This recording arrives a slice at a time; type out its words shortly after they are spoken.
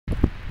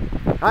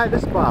Hi,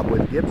 this is Bob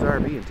with Gibbs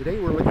RV, and today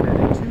we're looking at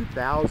a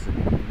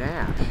 2000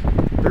 Nash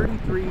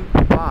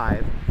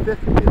 33.5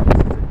 fifth wheel.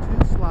 This is a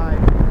two-slide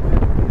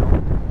fifth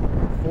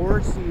wheel,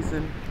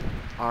 four-season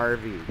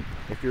RV.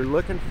 If you're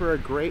looking for a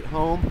great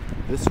home,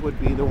 this would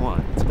be the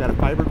one. It's got a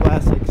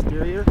fiberglass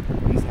exterior.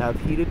 These have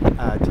heated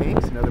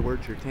tanks. In other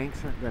words, your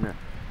tanks aren't going to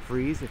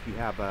freeze if you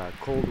have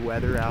cold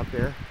weather out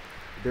there.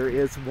 There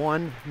is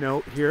one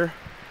note here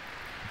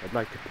I'd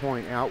like to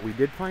point out. We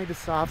did find a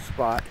soft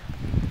spot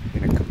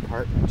in a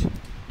compartment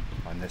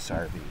on this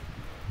RV,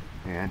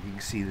 and you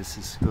can see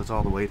this goes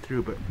all the way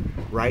through, but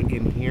right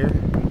in here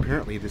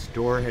apparently this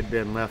door had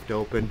been left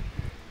open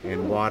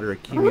and water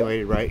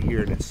accumulated right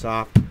here, and it's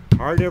soft,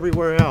 hard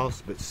everywhere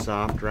else, but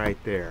soft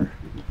right there.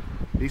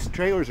 These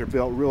trailers are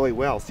built really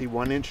well. See,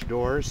 1-inch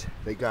doors.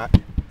 They got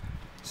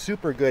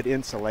super good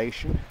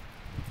insulation.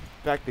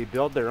 In fact, they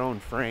build their own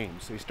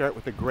frames. They start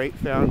with a great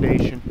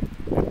foundation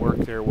and work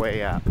their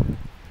way up.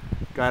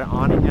 Got an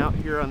awning out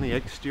here on the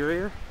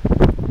exterior.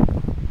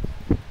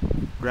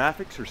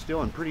 Graphics are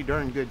still in pretty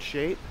darn good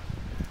shape.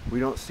 We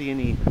don't see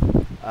any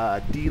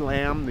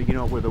D-lam, you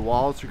know, where the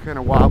walls are kind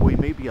of wobbly.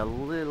 Maybe a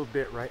little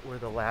bit right where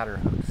the ladder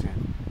hooks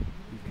in.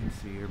 You can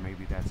see here,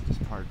 maybe that's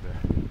just part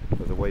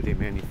of the way they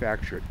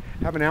manufacture it.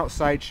 Have an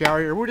outside shower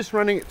here. We're just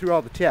running it through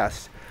all the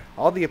tests.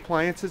 All the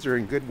appliances are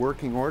in good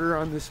working order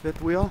on this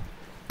fifth wheel.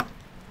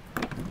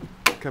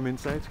 Come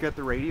inside. It's got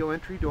the radial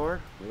entry door.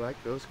 We like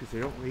those because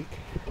they don't leak.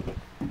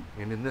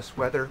 And in this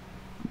weather,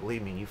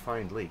 believe me, you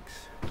find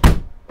leaks.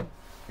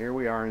 Here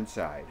we are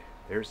inside.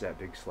 There's that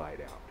big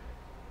slide out.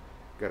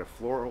 Got a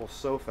floral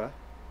sofa.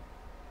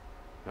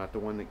 Not the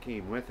one that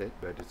came with it,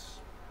 but it's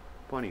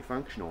plenty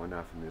functional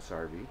enough in this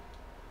RV.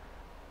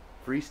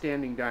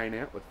 Freestanding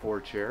dinette with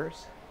 4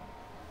 chairs.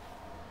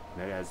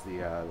 That has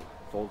the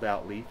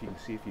fold-out leaf. You can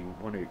see if you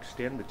want to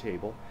extend the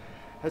table.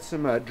 Has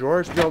some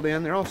drawers built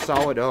in. They're all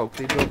solid oak.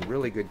 They build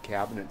really good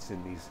cabinets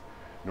in these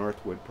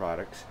Northwood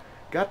products.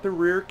 Got the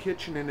rear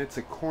kitchen, and it's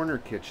a corner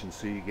kitchen,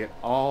 so you get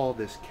all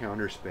this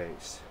counter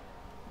space.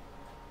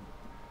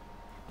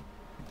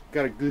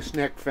 Got a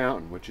gooseneck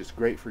fountain, which is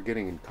great for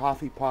getting in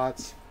coffee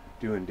pots,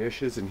 doing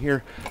dishes. And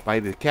here,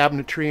 by the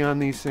cabinetry on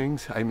these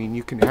things, I mean,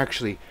 you can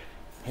actually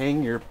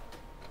hang your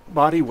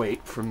body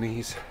weight from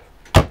these,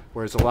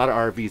 whereas a lot of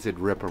RVs would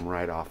rip them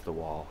right off the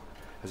wall.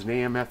 Has an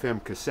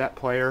AM/FM cassette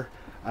player.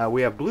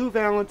 We have blue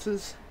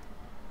valances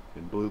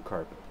and blue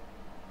carpet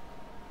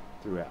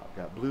throughout.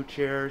 Got blue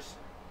chairs.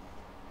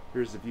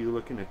 Here's the view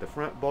looking at the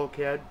front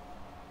bulkhead.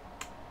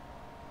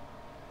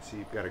 See,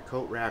 you've got a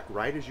coat rack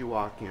right as you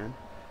walk in.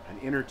 An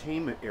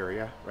entertainment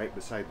area right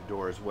beside the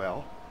door as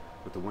well,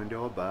 with the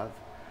window above.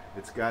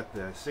 It's got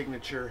the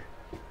signature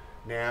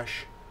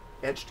Nash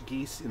etched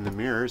geese in the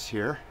mirrors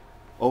here.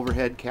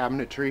 Overhead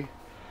cabinetry.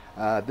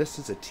 This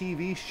is a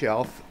TV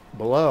shelf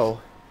below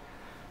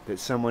that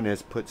someone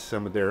has put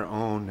some of their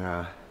own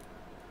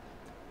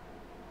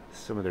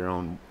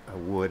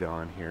wood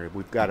on here.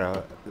 We've got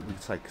it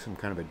looks like some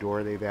kind of a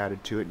door they've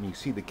added to it, and you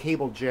see the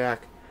cable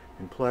jack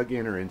and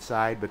plug-in are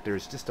inside, but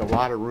there's just a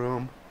lot of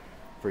room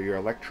for your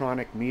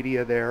electronic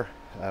media there,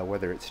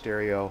 whether it's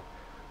stereo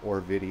or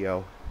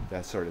video,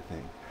 that sort of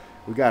thing.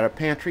 We got a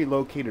pantry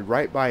located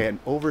right by an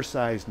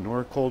oversized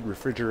Norcold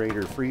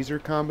refrigerator freezer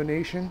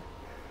combination,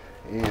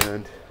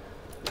 and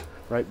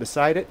right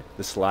beside it,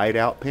 the slide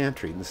out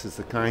pantry. This is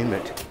the kind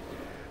that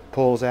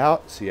pulls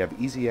out, so you have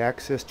easy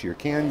access to your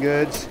canned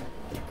goods,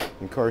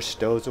 and of course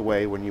stows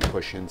away when you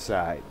push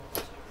inside.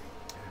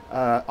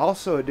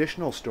 Also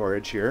additional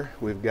storage here.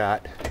 We've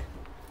got,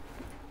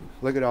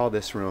 look at all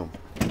this room.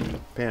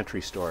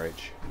 Pantry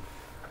storage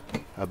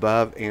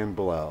above and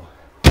below.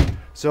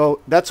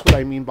 So that's what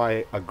I mean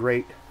by a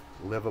great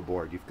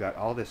liveaboard. You've got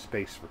all this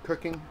space for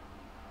cooking,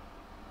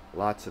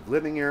 lots of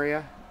living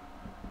area,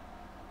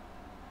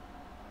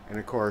 and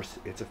of course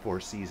it's a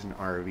 4-season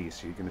RV,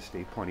 so you're going to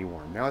stay plenty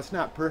warm. Now it's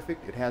not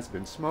perfect. It has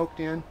been smoked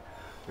in.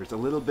 There's a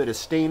little bit of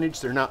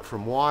stainage. They're not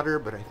from water,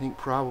 but I think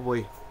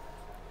probably,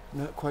 I'm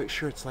not quite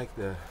sure, it's like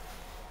the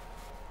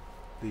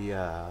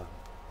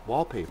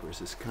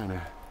wallpapers is kind of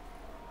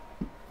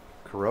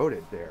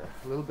corroded there.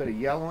 A little bit of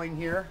yellowing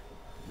here.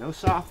 No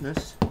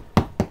softness.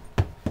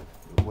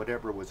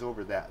 Whatever was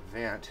over that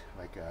vent,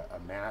 like a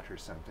mat or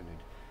something,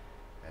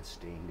 had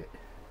stained it.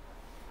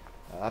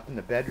 Up in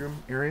the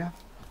bedroom area,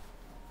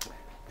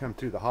 come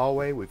through the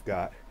hallway, we've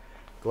got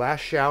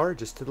glass shower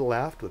just to the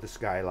left with a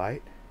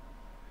skylight,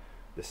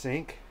 the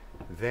sink,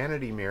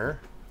 vanity mirror,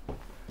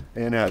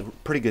 and a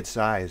pretty good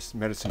size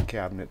medicine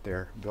cabinet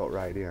there built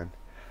right in.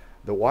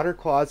 The water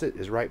closet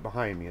is right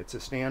behind me. It's a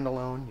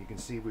standalone. You can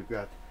see we've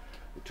got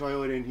the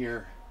toilet in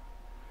here,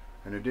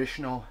 an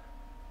additional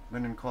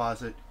linen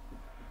closet,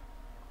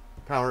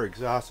 power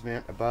exhaust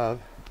vent above,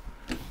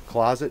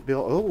 closet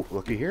built. Oh,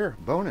 looky here,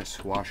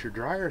 bonus washer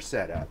dryer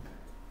setup.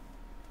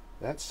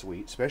 That's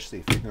sweet,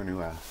 especially if you're going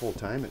to full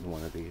time it in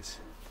one of these.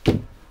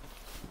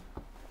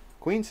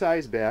 Queen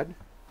size bed,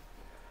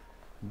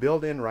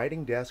 built-in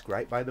writing desk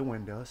right by the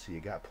window, so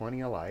you got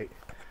plenty of light.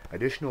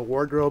 Additional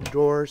wardrobe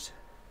doors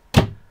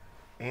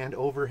and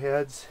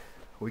overheads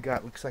We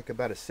got, looks like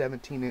about a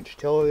 17-inch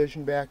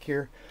television back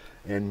here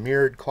and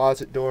mirrored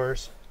closet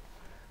doors.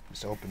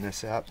 Just open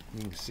this up.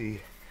 You can see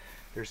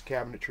there's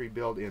cabinetry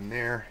built in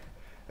there,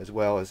 as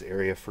well as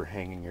area for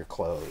hanging your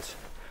clothes.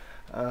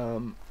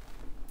 A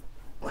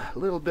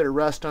little bit of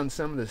rust on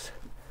some of the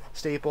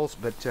staples,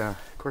 but of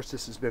course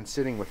this has been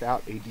sitting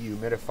without a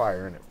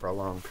dehumidifier in it for a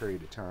long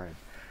period of time.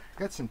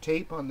 Got some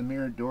tape on the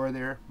mirrored door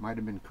there. Might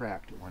have been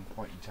cracked at one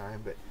point in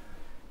time, but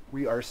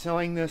we are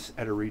selling this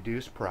at a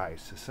reduced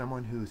price. So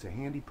someone who's a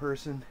handy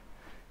person,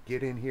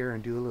 get in here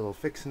and do a little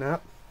fixing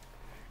up.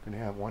 Gonna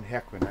have one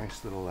heck of a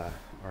nice little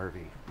RV.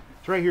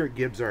 It's right here at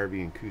Gibbs RV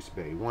in Coos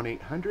Bay.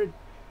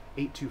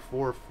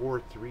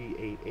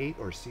 1-800-824-4388,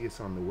 or see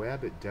us on the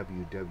web at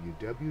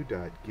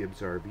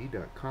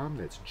www.gibbsrv.com.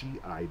 That's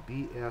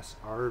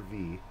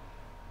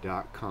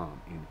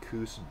GIBSRV.com in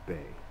Coos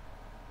Bay.